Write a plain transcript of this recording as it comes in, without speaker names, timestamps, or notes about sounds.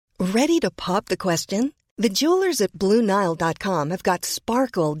Ready to pop the question? The jewelers at BlueNile.com have got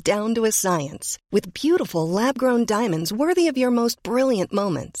sparkle down to a science with beautiful lab-grown diamonds worthy of your most brilliant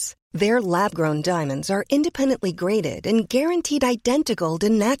moments. Their lab-grown diamonds are independently graded and guaranteed identical to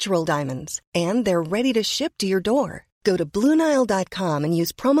natural diamonds, and they're ready to ship to your door. Go to BlueNile.com and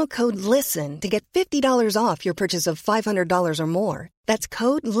use promo code LISTEN to get $50 off your purchase of $500 or more. That's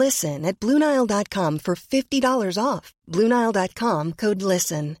code LISTEN at BlueNile.com for $50 off. BlueNile.com, code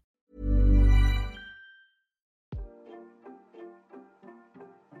LISTEN.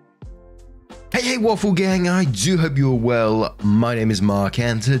 Hey Waffle Gang, I do hope you're well. My name is Mark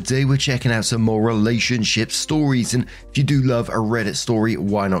and today we're checking out some more relationship stories, and if you do love a Reddit story,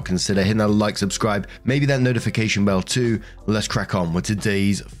 why not consider hitting that like, subscribe, maybe that notification bell too. Let's crack on with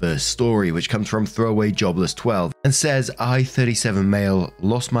today's first story, which comes from Throwaway Jobless 12 and says, I, 37 male,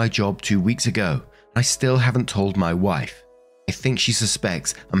 lost my job 2 weeks ago. I still haven't told my wife. I think she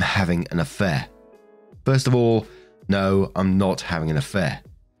suspects I'm having an affair. First of all, no, I'm not having an affair.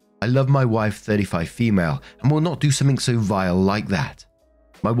 I love my wife, 35 female, and will not do something so vile like that.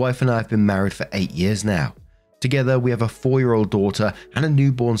 My wife and I have been married for 8 years now. Together, we have a 4-year-old daughter and a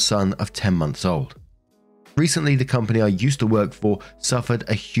newborn son of 10 months old. Recently, the company I used to work for suffered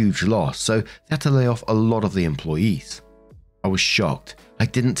a huge loss, so they had to lay off a lot of the employees. I was shocked. I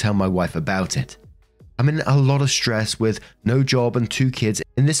didn't tell my wife about it. I'm in a lot of stress with no job and 2 kids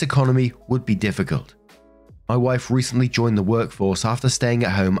in this economy would be difficult. My wife recently joined the workforce after staying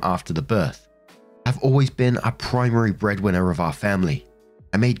at home after the birth. I've always been a primary breadwinner of our family.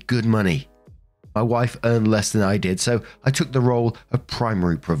 I made good money. My wife earned less than I did, so I took the role of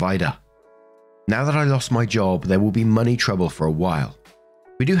primary provider. Now that I lost my job, there will be money trouble for a while.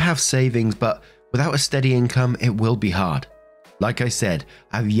 We do have savings, but without a steady income, it will be hard. Like I said,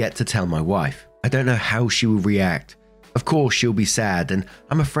 I've yet to tell my wife. I don't know how she will react. Of course, she'll be sad, and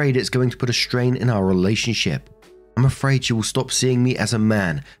I'm afraid it's going to put a strain in our relationship. I'm afraid she will stop seeing me as a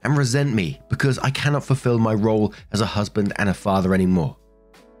man and resent me because I cannot fulfill my role as a husband and a father anymore.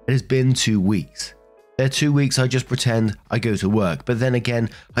 It has been 2 weeks. There are 2 weeks I just pretend I go to work, but then again,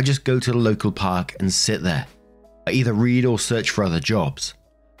 I just go to the local park and sit there. I either read or search for other jobs.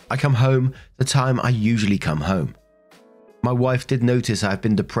 I come home the time I usually come home. My wife did notice I've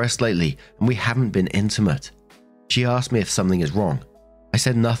been depressed lately and we haven't been intimate. She asked me if something is wrong. I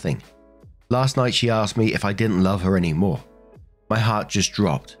said nothing. Last night she asked me if I didn't love her anymore. My heart just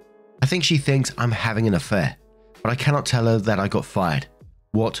dropped. I think she thinks I'm having an affair, but I cannot tell her that I got fired.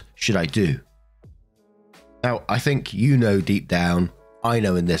 What should I do? Now, I think you know deep down, I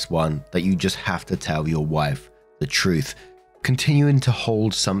know in this one, that you just have to tell your wife the truth. Continuing to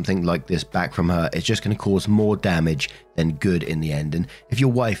hold something like this back from her is just going to cause more damage than good in the end. And if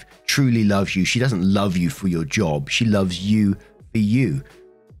your wife truly loves you, she doesn't love you for your job. She loves you for you.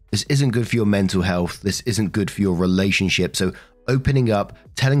 This isn't good for your mental health. This isn't good for your relationship. So opening up,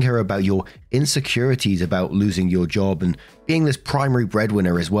 telling her about your insecurities about losing your job and being this primary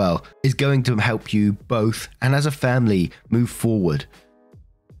breadwinner as well is going to help you both and as a family move forward.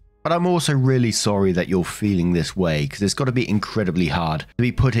 But I'm also really sorry that you're feeling this way because it's got to be incredibly hard to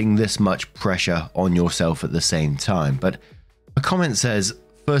be putting this much pressure on yourself at the same time. But a comment says,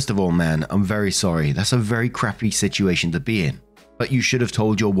 first of all, man, I'm very sorry. That's a very crappy situation to be in. But you should have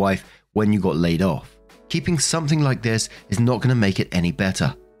told your wife when you got laid off. Keeping something like this is not going to make it any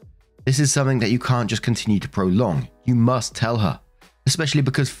better. This is something that you can't just continue to prolong. You must tell her, especially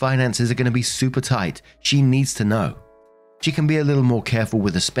because finances are going to be super tight. She needs to know. She can be a little more careful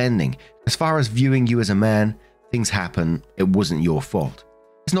with the spending. As far as viewing you as a man, things happen. It wasn't your fault.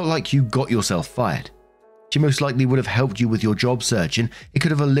 It's not like you got yourself fired. She most likely would have helped you with your job search and it could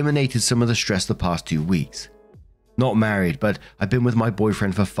have eliminated some of the stress the past 2 weeks. Not married, but I've been with my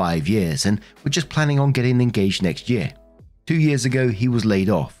boyfriend for 5 years and we're just planning on getting engaged next year. 2 years ago, he was laid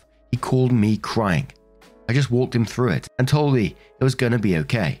off. He called me crying. I just walked him through it and told me it was going to be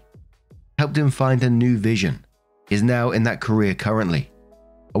okay. Helped him find a new vision. Is now in that career currently.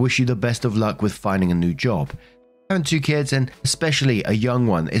 I wish you the best of luck with finding a new job. Having 2 kids and especially a young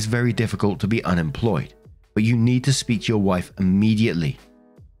one is very difficult to be unemployed, but you need to speak to your wife immediately.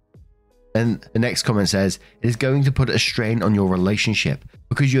 Then the next comment says, it is going to put a strain on your relationship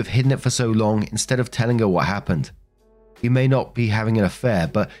because you have hidden it for so long instead of telling her what happened. You may not be having an affair,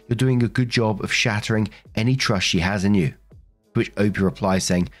 but you're doing a good job of shattering any trust she has in you. To which Opie replies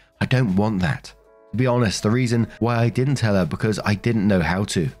saying, I don't want that. To be honest, the reason why I didn't tell her because I didn't know how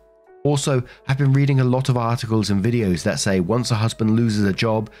to. Also, I've been reading a lot of articles and videos that say once a husband loses a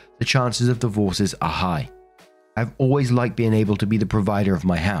job, the chances of divorces are high. I've always liked being able to be the provider of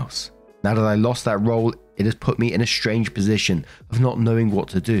my house. Now that I lost that role, it has put me in a strange position of not knowing what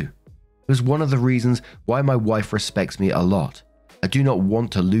to do. It was one of the reasons why my wife respects me a lot. I do not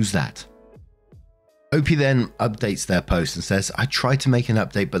want to lose that. Opie then updates their post and says, I tried to make an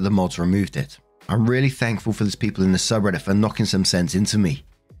update but the mods removed it. I'm really thankful for these people in the subreddit for knocking some sense into me.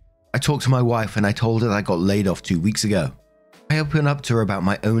 I talked to my wife and I told her that I got laid off 2 weeks ago. I open up to her about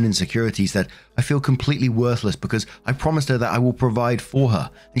my own insecurities, that I feel completely worthless because I promised her that I will provide for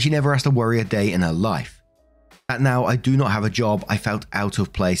her and she never has to worry a day in her life. That now I do not have a job, I felt out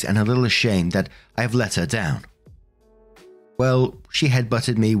of place and a little ashamed that I have let her down. Well, she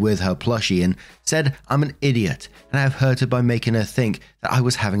headbutted me with her plushie and said I'm an idiot and I have hurt her by making her think that I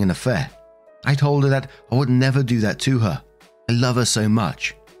was having an affair. I told her that I would never do that to her. I love her so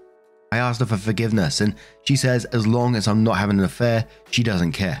much. I asked her for forgiveness and she says as long as I'm not having an affair, she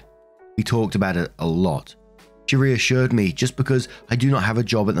doesn't care. We talked about it a lot. She reassured me just because I do not have a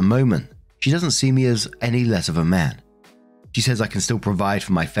job at the moment. She doesn't see me as any less of a man. She says I can still provide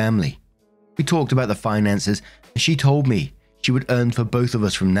for my family. We talked about the finances and she told me she would earn for both of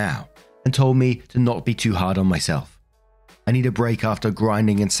us from now and told me to not be too hard on myself. I need a break after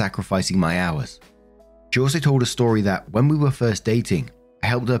grinding and sacrificing my hours. She also told a story that when we were first dating, I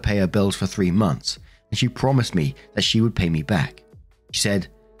helped her pay her bills for 3 months and she promised me that she would pay me back. She said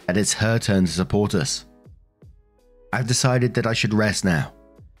that it's her turn to support us. I've decided that I should rest now.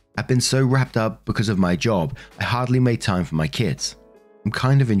 I've been so wrapped up because of my job, I hardly made time for my kids. I'm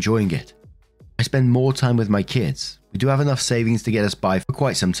kind of enjoying it. I spend more time with my kids. We do have enough savings to get us by for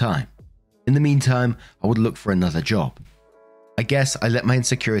quite some time. In the meantime, I would look for another job. I guess I let my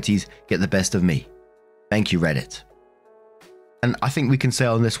insecurities get the best of me. Thank you, Reddit. And I think we can say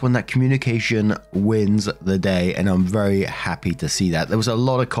on this one that communication wins the day, and I'm very happy to see that. There was a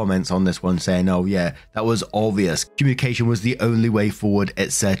lot of comments on this one saying, oh yeah, that was obvious. Communication was the only way forward,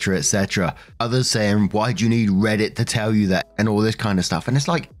 etc, etc. Others saying, why do you need Reddit to tell you that, and all this kind of stuff. And it's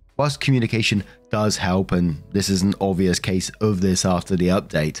like, whilst communication does help, and this is an obvious case of this after the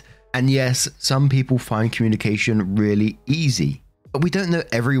update, and yes, some people find communication really easy. But we don't know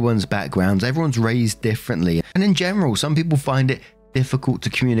everyone's backgrounds, everyone's raised differently, and in general, some people find it difficult to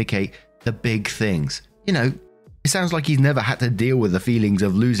communicate the big things. You know, it sounds like he's never had to deal with the feelings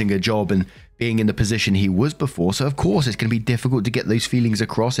of losing a job and being in the position he was before, so of course it's going to be difficult to get those feelings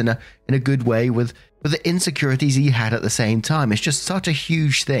across in a good way with the insecurities he had at the same time. It's just such a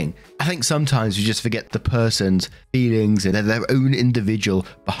huge thing. I think sometimes we just forget the person's feelings and their own individual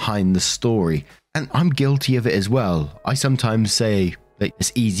behind the story. And I'm guilty of it as well. I sometimes say that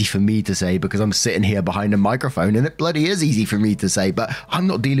it's easy for me to say because I'm sitting here behind a microphone, and it bloody is easy for me to say, but I'm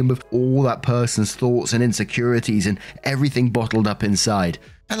not dealing with all that person's thoughts and insecurities and everything bottled up inside.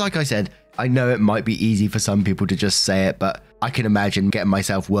 And like I said, I know it might be easy for some people to just say it, but I can imagine getting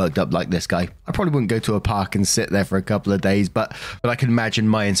myself worked up like this guy. I probably wouldn't go to a park and sit there for a couple of days, but I can imagine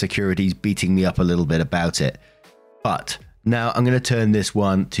my insecurities beating me up a little bit about it. But now I'm going to turn this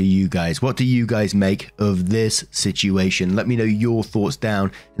one to you guys. What do you guys make of this situation? Let me know your thoughts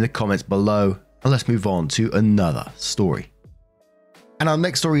down in the comments below, and let's move on to another story. And our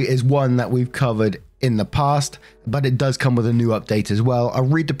next story is one that we've covered in the past, but it does come with a new update as well. I'll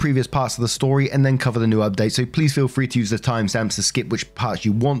read the previous parts of the story and then cover the new update, so please feel free to use the timestamps to skip which parts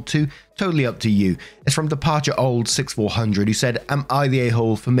you want to. Totally up to you. It's from Departure Old 6400, who said, am I the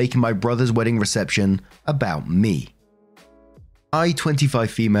a-hole for making my brother's wedding reception about me? I,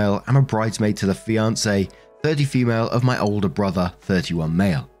 25 female, am a bridesmaid to the fiancé, 30 female of my older brother, 31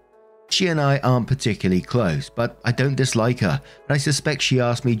 male. She and I aren't particularly close, but I don't dislike her, and I suspect she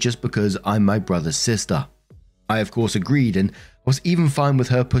asked me just because I'm my brother's sister. I of course agreed, and was even fine with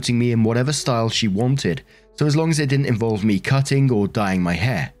her putting me in whatever style she wanted, so as long as it didn't involve me cutting or dyeing my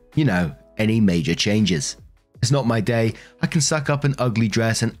hair. You know, any major changes. It's not my day, I can suck up an ugly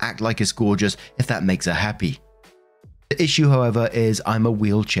dress and act like it's gorgeous if that makes her happy. The issue, however, is I'm a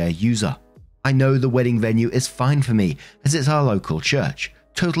wheelchair user. I know the wedding venue is fine for me, as it's our local church.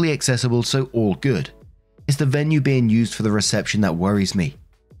 Totally accessible, so all good. It's the venue being used for the reception that worries me.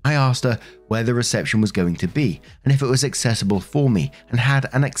 I asked her where the reception was going to be, and if it was accessible for me, and had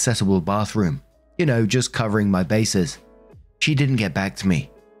an accessible bathroom. You know, just covering my bases. She didn't get back to me.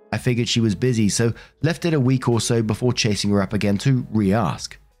 I figured she was busy, so left it a week or so before chasing her up again to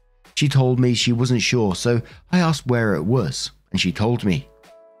re-ask. She told me she wasn't sure, so I asked where it was, and she told me.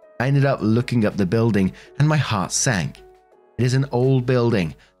 I ended up looking up the building, and my heart sank. It is an old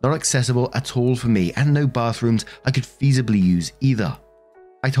building, not accessible at all for me, and no bathrooms I could feasibly use either.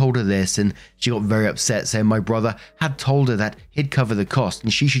 I told her this, and she got very upset, saying my brother had told her that he'd cover the cost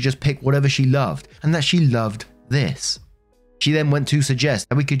and she should just pick whatever she loved, and that she loved this. She then went to suggest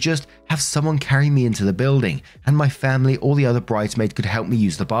that we could just have someone carry me into the building and my family or the other bridesmaid could help me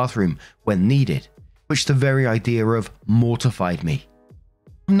use the bathroom when needed, which the very idea of mortified me.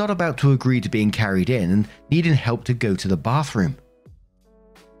 I'm not about to agree to being carried in and needing help to go to the bathroom.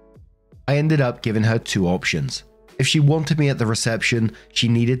 I ended up giving her two options. If she wanted me at the reception, she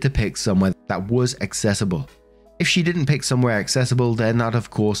needed to pick somewhere that was accessible. If she didn't pick somewhere accessible, then I'd of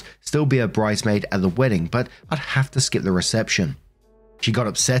course still be a bridesmaid at the wedding, but I'd have to skip the reception. She got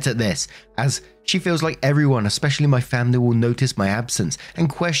upset at this, as she feels like everyone, especially my family, will notice my absence and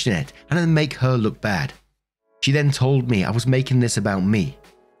question it and then make her look bad. She then told me I was making this about me,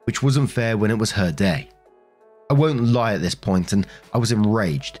 which wasn't fair when it was her day. I won't lie at this point, and I was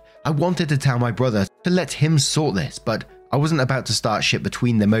enraged. I wanted to tell my brother to let him sort this, but I wasn't about to start shit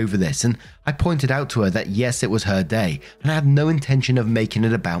between them over this, and I pointed out to her that yes, it was her day, and I had no intention of making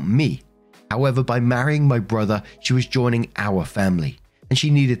it about me. However, by marrying my brother, she was joining our family, and she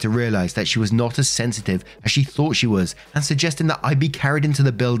needed to realize that she was not as sensitive as she thought she was, and suggesting that I be carried into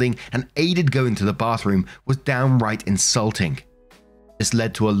the building and aided going to the bathroom was downright insulting. This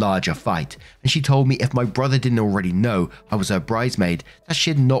led to a larger fight, and she told me if my brother didn't already know I was her bridesmaid, that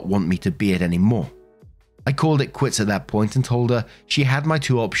she'd not want me to be it anymore. I called it quits at that point and told her she had my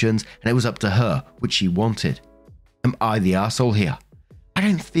two options and it was up to her which she wanted. Am I the arsehole here? I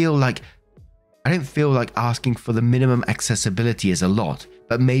don't feel like asking for the minimum accessibility is a lot,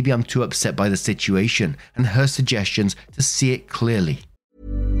 but maybe I'm too upset by the situation and her suggestions to see it clearly.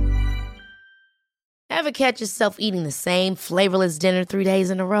 Ever catch yourself eating the same flavorless dinner 3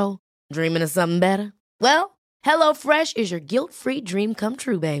 days in a row? Dreaming of something better? Well, HelloFresh is your guilt-free dream come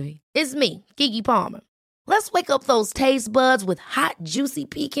true, baby. It's me, Keke Palmer. Let's wake up those taste buds with hot, juicy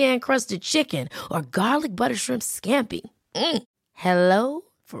pecan-crusted chicken or garlic butter shrimp scampi. Hello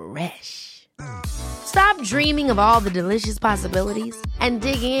Fresh. Stop dreaming of all the delicious possibilities and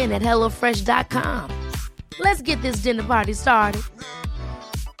dig in at HelloFresh.com. Let's get this dinner party started.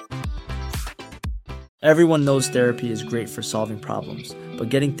 Everyone knows therapy is great for solving problems, but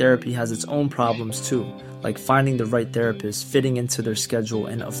getting therapy has its own problems too, like finding the right therapist, fitting into their schedule,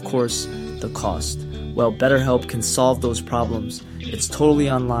 and of course, the cost. Well, BetterHelp can solve those problems. It's totally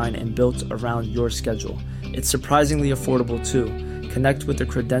online and built around your schedule. It's surprisingly affordable too. Connect with a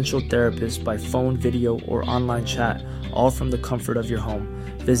credentialed therapist by phone, video, or online chat, all from the comfort of your home.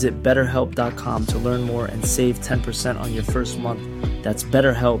 Visit BetterHelp.com to learn more and save 10% on your first month. That's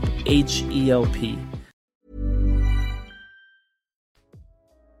BetterHelp, H-E-L-P.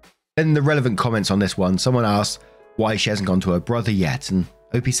 In the relevant comments on this one, someone asked why she hasn't gone to her brother yet, and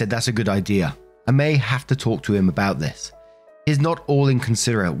Opie said that's a good idea. I may have to talk to him about this. He's not all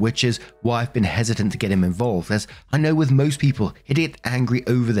inconsiderate, which is why I've been hesitant to get him involved, as I know with most people he'd get angry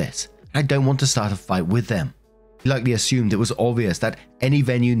over this, and I don't want to start a fight with them. He likely assumed it was obvious that any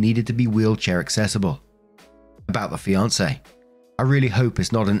venue needed to be wheelchair accessible. About the fiancé, I really hope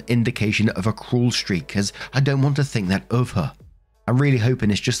it's not an indication of a cruel streak, as I don't want to think that of her. I'm really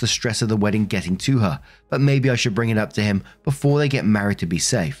hoping it's just the stress of the wedding getting to her, but maybe I should bring it up to him before they get married to be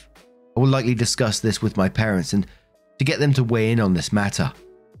safe. I will likely discuss this with my parents and to get them to weigh in on this matter.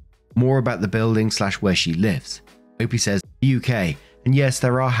 More about the building / where she lives. Opie says UK, and yes,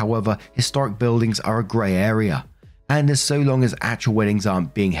 there are, however, historic buildings are a grey area, and as so long as actual weddings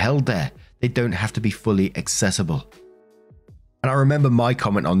aren't being held there, they don't have to be fully accessible. And I remember my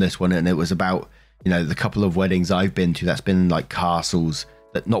comment on this one, and it was about, the couple of weddings I've been to that's been like castles,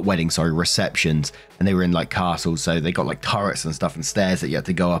 not weddings, sorry, receptions, and they were in like castles, so they got like turrets and stuff and stairs that you had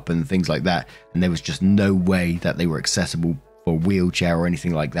to go up and things like that, and there was just no way that they were accessible for a wheelchair or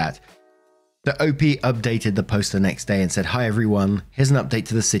anything like that. The OP updated the post the next day and said, "Hi everyone, here's an update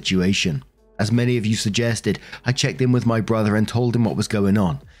to the situation. As many of you suggested, I checked in with my brother and told him what was going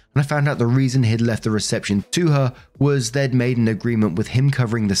on, and I found out the reason he'd left the reception to her was they'd made an agreement with him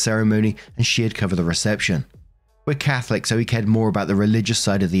covering the ceremony and she'd cover the reception. We're Catholic, so he cared more about the religious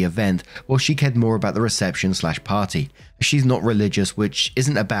side of the event, while she cared more about the reception / party. She's not religious, which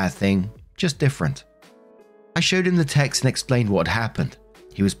isn't a bad thing, just different." I showed him the text and explained what had happened.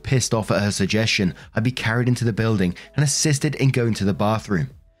 He was pissed off at her suggestion I be carried into the building and assisted in going to the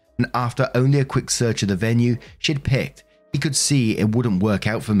bathroom. And after only a quick search of the venue she'd picked, he could see it wouldn't work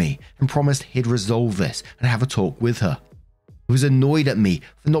out for me and promised he'd resolve this and have a talk with her. He was annoyed at me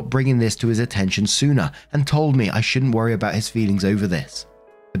for not bringing this to his attention sooner and told me I shouldn't worry about his feelings over this.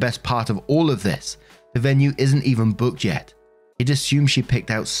 The best part of all of this, the venue isn't even booked yet. He'd assumed she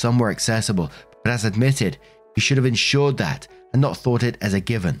picked out somewhere accessible, but as admitted, he should have ensured that and not thought it as a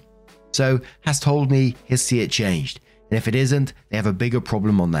given. So, has told me he'll see it changed, and if it isn't, they have a bigger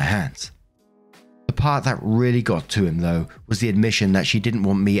problem on their hands. The part that really got to him though was the admission that she didn't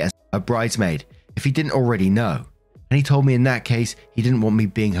want me as a bridesmaid if he didn't already know. And he told me in that case he didn't want me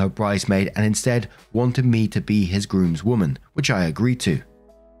being her bridesmaid and instead wanted me to be his groomswoman, which I agreed to.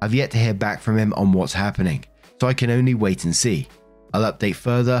 I've yet to hear back from him on what's happening, so I can only wait and see. I'll update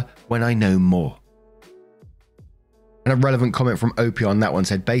further when I know more. And a relevant comment from Opie on that one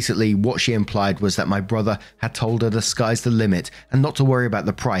said basically what she implied was that my brother had told her the sky's the limit and not to worry about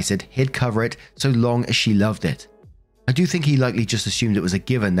the price, he'd cover it so long as she loved it. I do think he likely just assumed it was a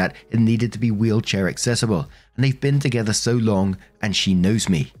given that it needed to be wheelchair accessible, and they've been together so long and she knows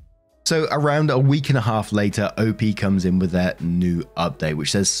me. So around a week and a half later, OP comes in with their new update,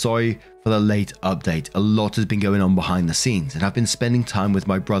 which says, sorry for the late update. A lot has been going on behind the scenes, and I've been spending time with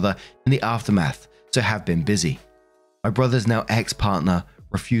my brother in the aftermath, so have been busy. My brother's now ex-partner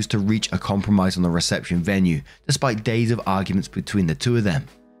refused to reach a compromise on the reception venue, despite days of arguments between the two of them,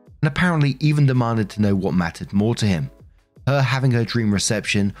 and apparently even demanded to know what mattered more to him, her having her dream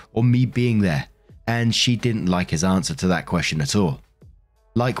reception or me being there, and she didn't like his answer to that question at all.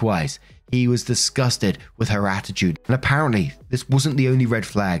 Likewise, he was disgusted with her attitude, and apparently this wasn't the only red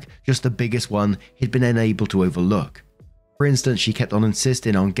flag, just the biggest one he'd been unable to overlook. For instance, she kept on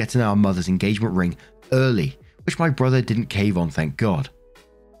insisting on getting our mother's engagement ring early, which my brother didn't cave on, thank God.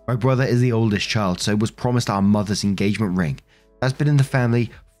 My brother is the oldest child, so was promised our mother's engagement ring. That's been in the family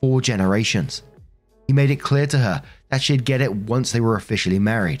 4 generations. He made it clear to her that she'd get it once they were officially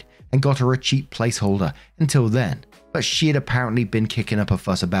married, and got her a cheap placeholder until then, but she had apparently been kicking up a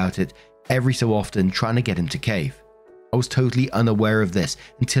fuss about it every so often, trying to get him to cave. I was totally unaware of this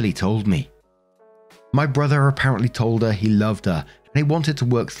until he told me. My brother apparently told her he loved her and he wanted to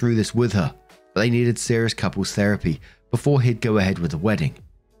work through this with her, but they needed serious couples therapy before he'd go ahead with the wedding,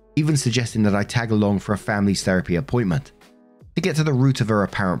 even suggesting that I tag along for a family's therapy appointment to get to the root of her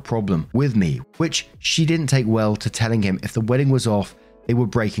apparent problem with me, which she didn't take well to telling him if the wedding was off, they were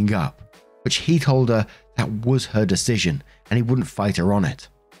breaking up, which he told her that was her decision and he wouldn't fight her on it.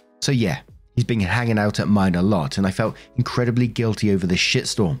 So yeah, he's been hanging out at mine a lot and I felt incredibly guilty over this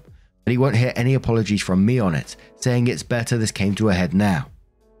shitstorm, but he won't hear any apologies from me on it, saying it's better this came to a head now.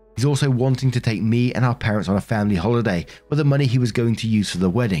 He's also wanting to take me and our parents on a family holiday with the money he was going to use for the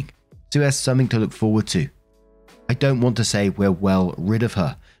wedding, so he has something to look forward to. I don't want to say we're well rid of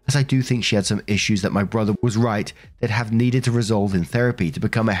her, as I do think she had some issues that my brother was right that have needed to resolve in therapy to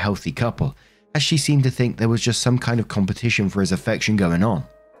become a healthy couple, as she seemed to think there was just some kind of competition for his affection going on.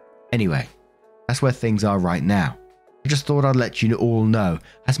 Anyway, that's where things are right now. I just thought I'd let you all know,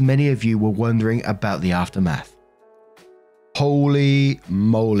 as many of you were wondering about the aftermath. Holy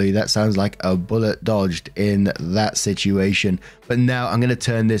moly, that sounds like a bullet dodged in that situation. But now I'm going to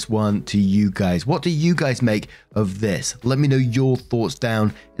turn this one to you guys. What do you guys make of this? Let me know your thoughts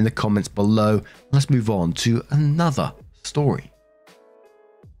down in the comments below. Let's move on to another story.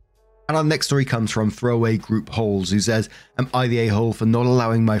 And our next story comes from Throwaway Group Holes, who says, am I the a-hole for not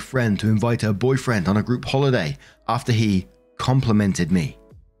allowing my friend to invite her boyfriend on a group holiday after he complimented me?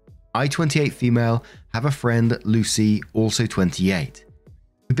 I, 28 female, have a friend, Lucy, also 28.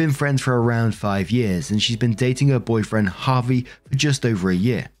 We've been friends for around 5 years and she's been dating her boyfriend, Harvey, for just over a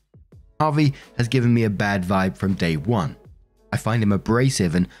year. Harvey has given me a bad vibe from day one. I find him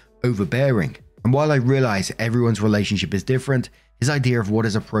abrasive and overbearing, and while I realize everyone's relationship is different, his idea of what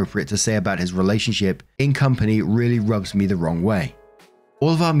is appropriate to say about his relationship in company really rubs me the wrong way. All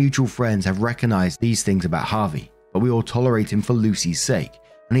of our mutual friends have recognized these things about Harvey, but we all tolerate him for Lucy's sake,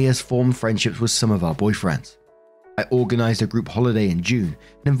 and he has formed friendships with some of our boyfriends. I organized a group holiday in June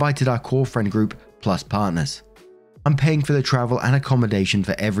and invited our core friend group plus partners. I'm paying for the travel and accommodation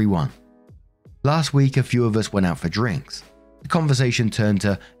for everyone. Last week, a few of us went out for drinks. The conversation turned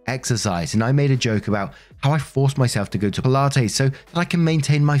to exercise, and I made a joke about how I forced myself to go to Pilates so that I can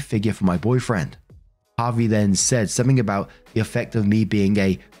maintain my figure for my boyfriend. Harvey then said something about the effect of me being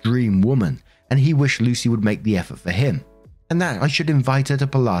a dream woman, and he wished Lucy would make the effort for him, and that I should invite her to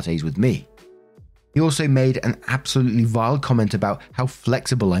Pilates with me. He also made an absolutely vile comment about how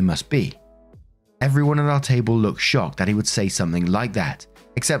flexible I must be. Everyone at our table looked shocked that he would say something like that,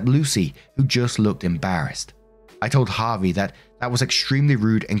 except Lucy, who just looked embarrassed. I told Harvey that was extremely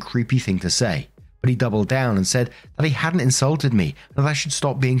rude and creepy thing to say, but he doubled down and said that he hadn't insulted me and that I should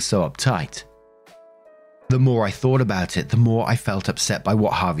stop being so uptight. The more I thought about it, the more I felt upset by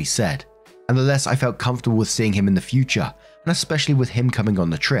what Harvey said, and the less I felt comfortable with seeing him in the future, and especially with him coming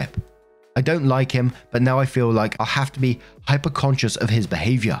on the trip. I don't like him, but now I feel like I'll have to be hyper-conscious of his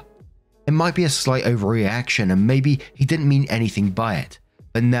behavior. It might be a slight overreaction and maybe he didn't mean anything by it,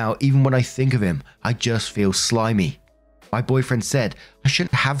 but now even when I think of him, I just feel slimy. My boyfriend said I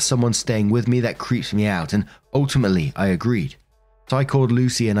shouldn't have someone staying with me that creeps me out, and ultimately I agreed. So I called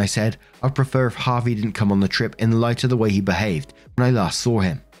Lucy and I said I'd prefer if Harvey didn't come on the trip in light of the way he behaved when I last saw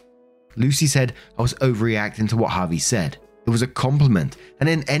him. Lucy said I was overreacting to what Harvey said. It was a compliment, and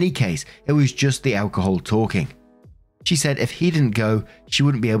in any case, it was just the alcohol talking. She said if he didn't go, she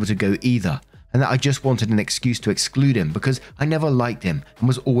wouldn't be able to go either, and that I just wanted an excuse to exclude him because I never liked him and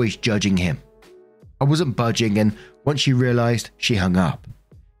was always judging him. I wasn't budging, and once she realized, she hung up.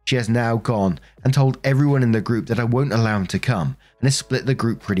 She has now gone and told everyone in the group that I won't allow him to come and has split the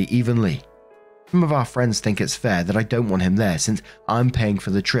group pretty evenly. Some of our friends think it's fair that I don't want him there since I'm paying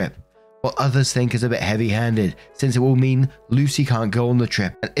for the trip, while others think it's a bit heavy-handed since it will mean Lucy can't go on the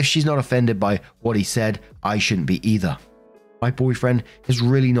trip, and if she's not offended by what he said, I shouldn't be either. My boyfriend is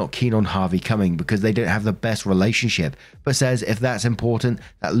really not keen on Harvey coming because they don't have the best relationship, but says if that's important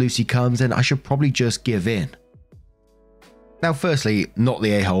that Lucy comes, then I should probably just give in. Now firstly, not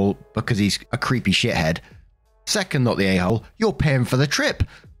the a-hole because he's a creepy shithead. Second, not the a-hole, you're paying for the trip.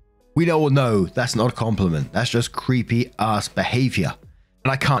 We all know that's not a compliment, that's just creepy ass behavior.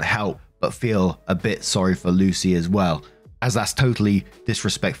 And I can't help but feel a bit sorry for Lucy as well, as that's totally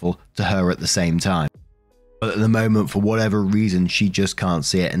disrespectful to her at the same time. But at the moment, for whatever reason, she just can't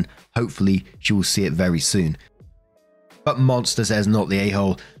see it, and hopefully she will see it very soon. But Monster says not the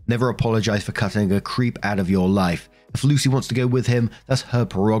a-hole, never apologize for cutting a creep out of your life. If Lucy wants to go with him, that's her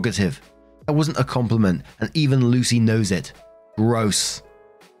prerogative. That wasn't a compliment, and even Lucy knows it. Gross.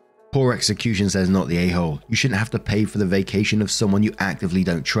 Poor Execution says not the a-hole. You shouldn't have to pay for the vacation of someone you actively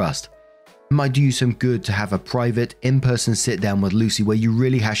don't trust. It might do you some good to have a private, in-person sit-down with Lucy where you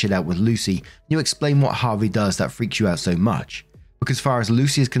really hash it out with Lucy and you explain what Harvey does that freaks you out so much. Because as far as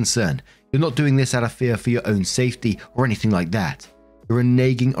Lucy is concerned, you're not doing this out of fear for your own safety or anything like that. You're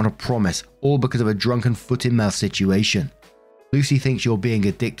reneging on a promise, all because of a drunken foot-in-mouth situation. Lucy thinks you're being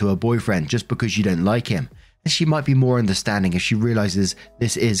a dick to her boyfriend just because you don't like him, and she might be more understanding if she realizes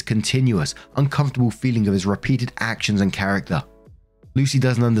this is continuous, uncomfortable feeling of his repeated actions and character. Lucy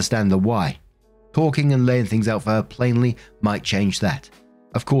doesn't understand the why. Talking and laying things out for her plainly might change that.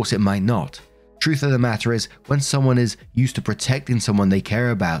 Of course it might not. Truth of the matter is, when someone is used to protecting someone they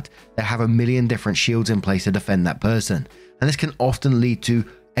care about, they have a million different shields in place to defend that person, and this can often lead to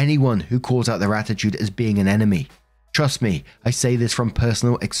anyone who calls out their attitude as being an enemy. Trust me, I say this from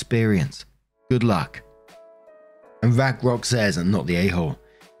personal experience. Good luck. And Ragrock says, and not the a-hole,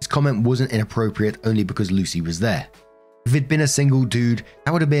 his comment wasn't inappropriate only because Lucy was there. If it'd been a single dude,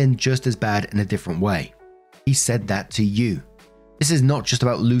 that would have been just as bad in a different way. He said that to you. This is not just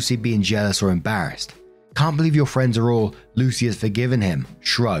about Lucy being jealous or embarrassed. Can't believe your friends are all, Lucy has forgiven him.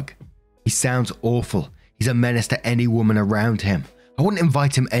 Shrug. He sounds awful. He's a menace to any woman around him. I wouldn't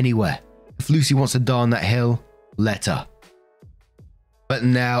invite him anywhere. If Lucy wants to die on that hill, let her. But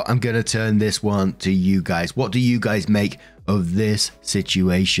now I'm going to turn this one to you guys. What do you guys make of this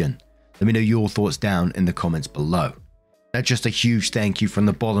situation? Let me know your thoughts down in the comments below. That's just a huge thank you from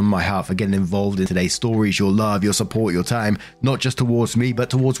the bottom of my heart for getting involved in today's stories, your love, your support, your time, not just towards me, but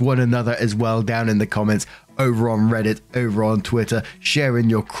towards one another as well, down in the comments, over on Reddit, over on Twitter, sharing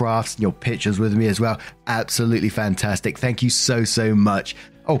your crafts and your pictures with me as well. Absolutely fantastic. Thank you so much.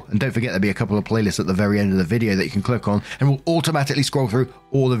 Oh, and don't forget there'll be a couple of playlists at the very end of the video that you can click on and will automatically scroll through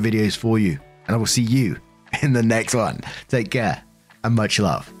all the videos for you. And I will see you in the next one. Take care and much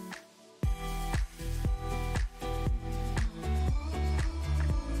love.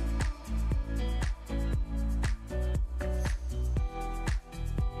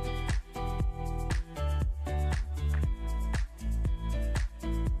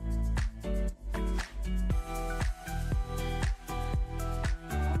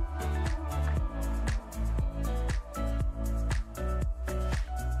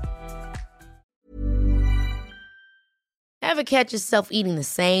 Ever catch yourself eating the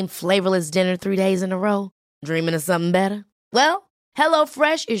same flavorless dinner 3 days in a row? Dreaming of something better? Well,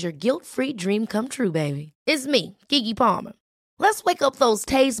 HelloFresh is your guilt-free dream come true, baby. It's me, Keke Palmer. Let's wake up those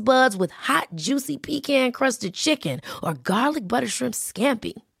taste buds with hot, juicy pecan-crusted chicken or garlic butter shrimp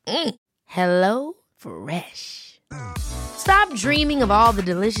scampi. Hello Fresh. Stop dreaming of all the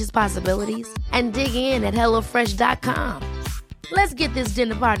delicious possibilities and dig in at HelloFresh.com. Let's get this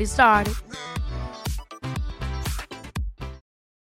dinner party started.